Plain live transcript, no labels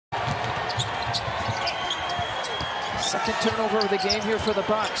Second turnover of the game here for the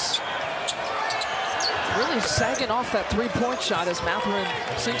Bucks. Really sagging off that three-point shot as Mathurin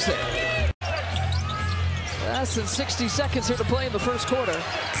sinks it. Less than 60 seconds here to play in the first quarter.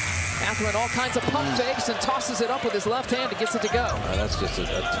 Mathurin all kinds of pump fakes and tosses it up with his left hand and gets it to go. That's just a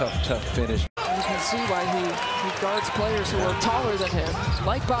tough finish. You can see why he guards players who are taller than him,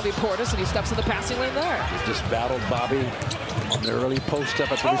 like Bobby Portis, and he steps in the passing lane there. He's just battled Bobby on the early post-up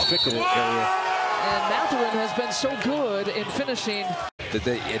at the restricted area. And Mathurin has been so good in finishing. That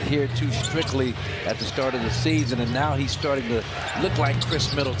they adhered to strictly at the start of the season, and now he's starting to look like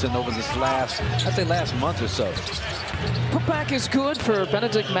Chris Middleton over this last month or so. Putback is good for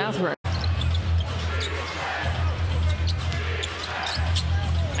Bennedict Mathurin.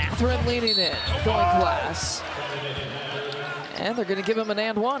 Mathurin leaning in, going glass. And they're going to give him an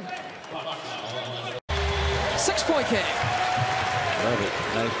and one. 6-point game. Love it.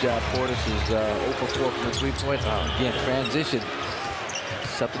 Nice job. Portis is 0 for 4 from the three-point. Again, transition.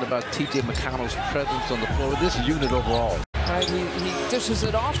 Something about T.J. McConnell's presence on the floor. This unit overall. Right, he dishes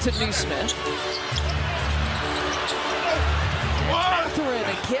it off to Neesmith. Mathurin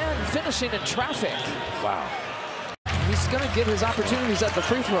again finishing in traffic. Wow. He's going to get his opportunities at the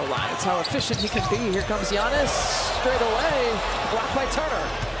free throw line. It's how efficient he can be. Here comes Giannis. Straight away. Blocked by Turner.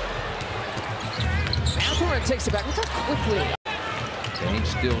 Mathurin takes it back. Look how quickly. James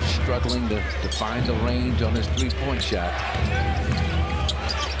still struggling to find the range on his three-point shot.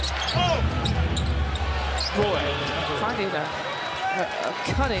 Boy, finding a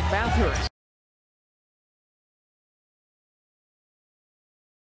cunning Mathurin.